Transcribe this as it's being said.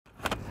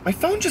My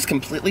phone just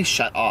completely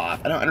shut off.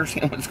 I don't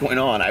understand what's going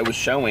on. I was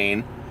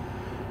showing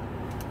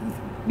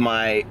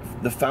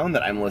the phone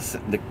that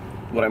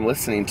what I'm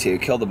listening to,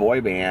 Kill the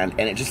Boy Band,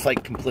 and it just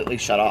like completely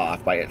shut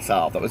off by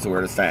itself. That was the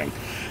weirdest thing.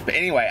 But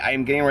anyway, I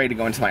am getting ready to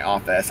go into my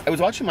office. I was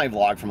watching my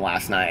vlog from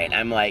last night, and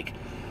I'm like,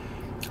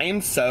 I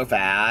am so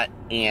fat,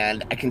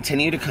 and I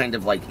continue to kind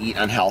of like eat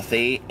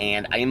unhealthy,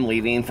 and I am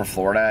leaving for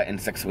Florida in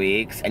 6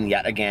 weeks, and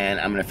yet again,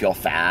 I'm gonna feel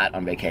fat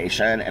on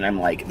vacation, and I'm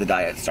like, the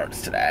diet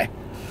starts today.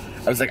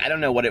 I was like, I don't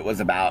know what it was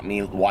about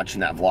me watching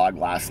that vlog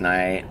last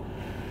night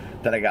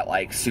that I got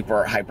like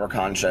super hyper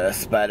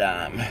conscious, but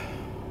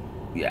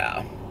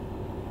yeah.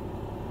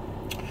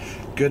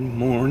 Good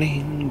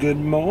morning, good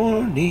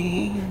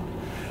morning.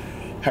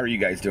 How are you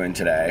guys doing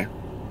today?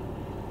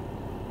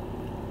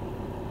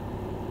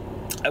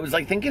 I was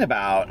like thinking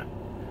about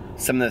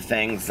some of the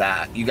things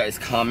that you guys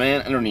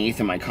comment underneath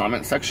in my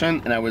comment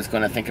section, and I was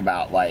going to think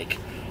about like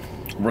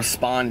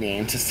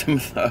responding to some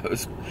of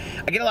those.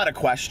 I get a lot of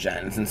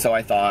questions, and so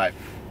I thought,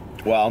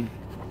 well,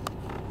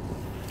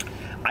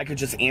 I could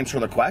just answer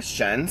the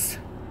questions,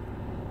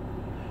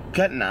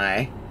 couldn't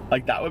I?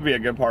 Like, that would be a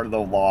good part of the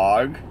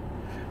vlog.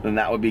 Then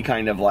that would be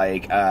kind of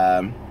like,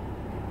 not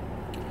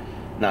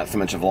so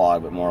much a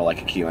vlog, but more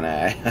like a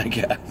Q&A, I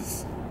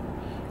guess.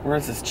 Where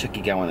is this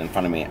chickie going in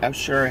front of me? I'm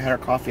sure I had her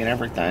coffee and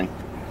everything.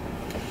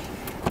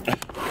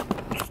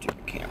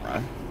 Stupid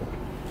camera.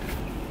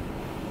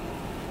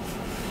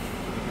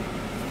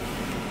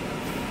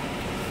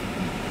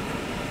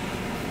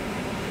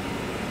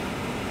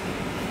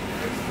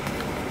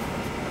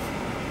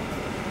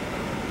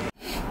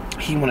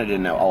 He wanted to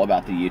know all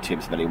about the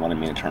YouTubes, but he wanted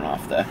me to turn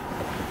off the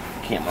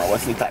camera.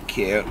 Wasn't that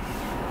cute?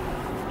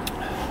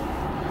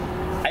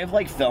 I've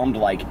like filmed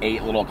like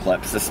 8 little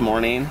clips this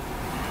morning.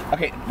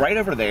 Okay, right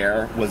over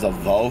there was a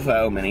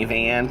Volvo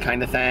minivan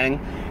kind of thing,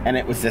 and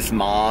it was this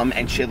mom,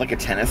 and she had like a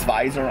tennis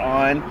visor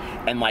on,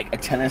 and like a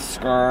tennis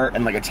skirt,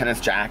 and like a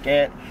tennis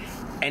jacket,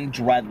 and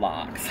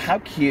dreadlocks. How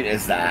cute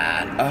is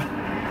that?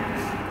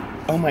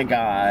 Oh my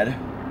god.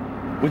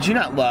 Would you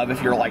not love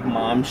if your like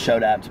mom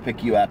showed up to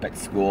pick you up at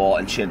school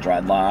and she had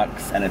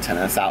dreadlocks and a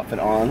tennis outfit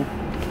on?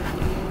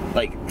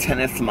 Like,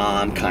 tennis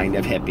mom kind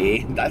of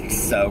hippie. That's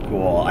so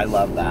cool. I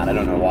love that. I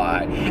don't know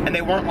why. And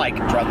they weren't like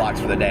dreadlocks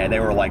for the day. They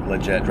were like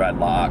legit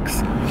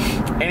dreadlocks.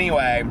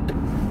 Anyway,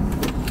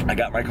 I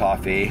got my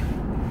coffee.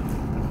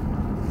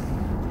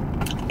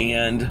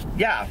 And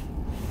yeah.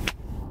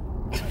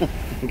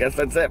 I guess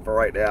that's it for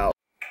right now.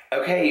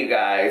 Okay, you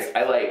guys.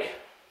 I like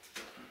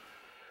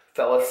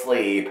fell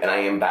asleep and I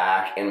am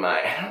back in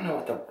my, I don't know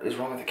what is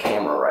wrong with the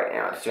camera right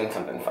now. It's doing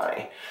something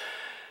funny.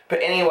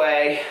 But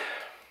anyway,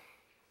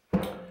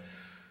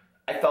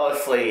 I fell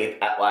asleep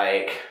at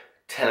like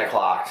 10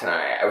 o'clock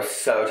tonight. I was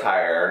so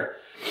tired.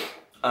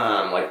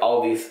 Like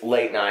all these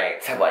late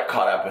nights have like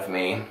caught up with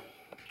me.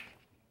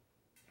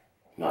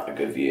 Not a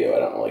good view, I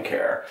don't really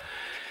care.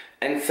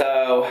 And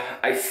so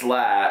I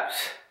slept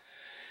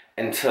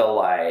until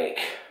like,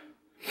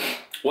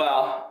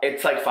 well,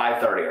 it's like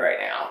 5:30 right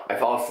now. I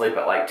fell asleep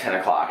at like 10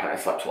 o'clock and I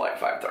slept till like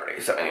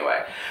 5:30. So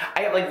anyway,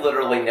 I have like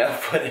literally no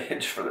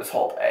footage for this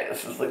whole day.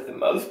 This is like the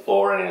most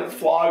boringest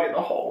vlog in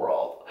the whole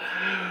world.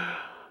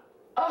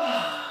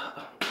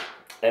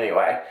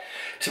 Anyway,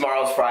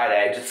 tomorrow's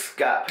Friday. Just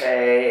got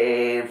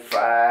paid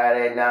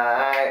Friday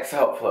night, so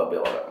hopefully it'll be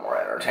a little bit more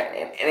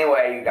entertaining.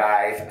 Anyway, you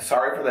guys,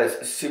 sorry for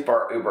this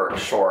super uber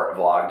short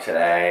vlog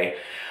today,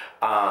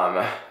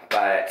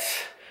 but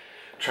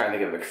trying to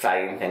think of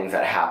exciting things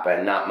that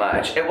happened. Not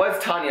much. It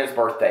was Tanya's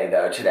birthday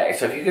though today,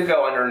 so if you could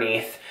go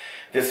underneath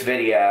this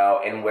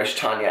video and wish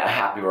Tanya a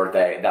happy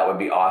birthday, that would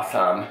be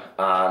awesome.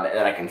 And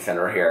then I can send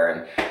her here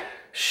and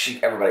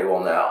everybody will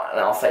know. And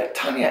I'll say,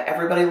 Tanya,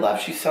 everybody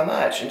loves you so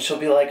much. And she'll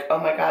be like, oh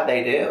my god,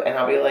 they do? And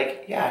I'll be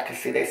like, yeah, because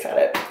see, they said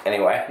it.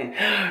 Anyway,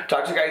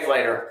 talk to you guys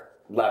later.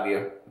 Love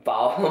you.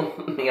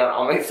 Follow me on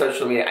all my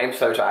social media. I'm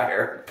so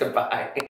tired. Goodbye.